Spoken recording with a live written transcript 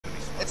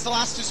It's the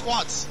last 2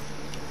 squads.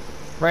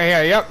 Right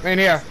here, yep, in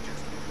here.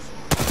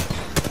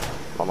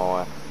 On my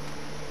way.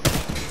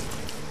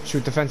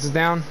 Shoot the fences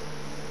down.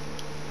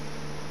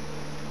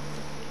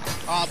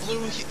 Blue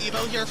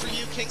Evo here for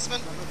you,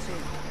 Kingsman.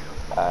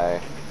 Aye.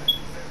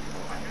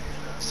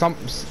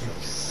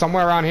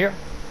 Somewhere around here.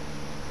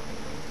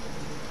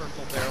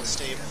 Purple barrel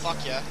stave.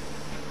 Fuck yeah.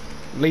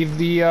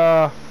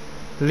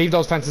 Leave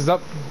those fences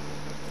up.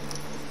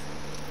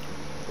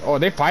 Oh,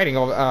 they're fighting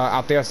over,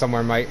 out there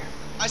somewhere, mate.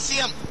 I see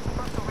him.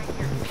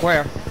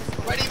 Where?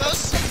 Right,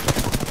 Evos?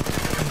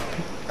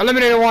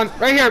 Eliminated one.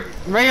 Right here,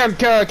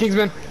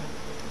 Kingsman.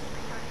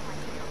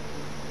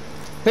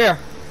 Here.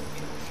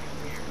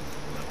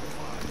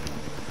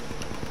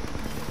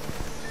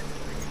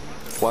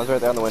 One's right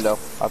there on the window,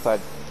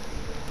 outside.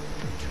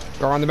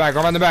 Go around the back,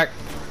 go around the back.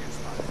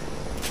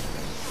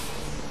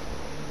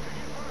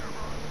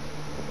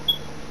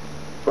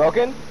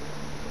 Broken?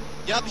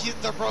 Yep,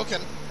 they're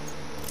broken.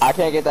 I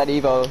can't get that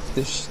Evo.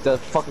 The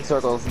fucking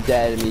circle's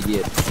dead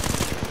immediate.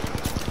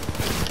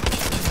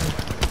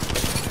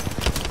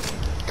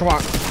 Come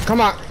on,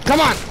 come on,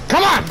 come on,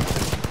 come on!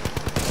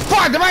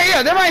 Fuck, they're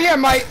right here,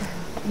 mate!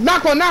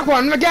 Knock one,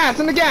 in the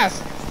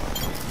gas,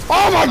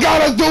 Oh my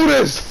god, let's do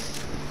this!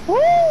 Woo,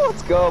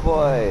 let's go,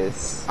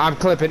 boys. I'm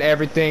clipping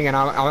everything and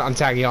I'm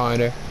tagging y'all in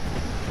there.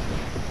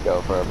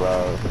 Go for it,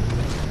 bro.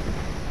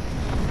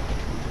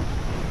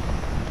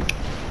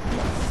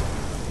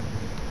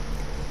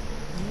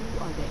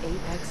 You are the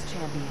Apex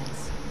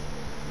champions.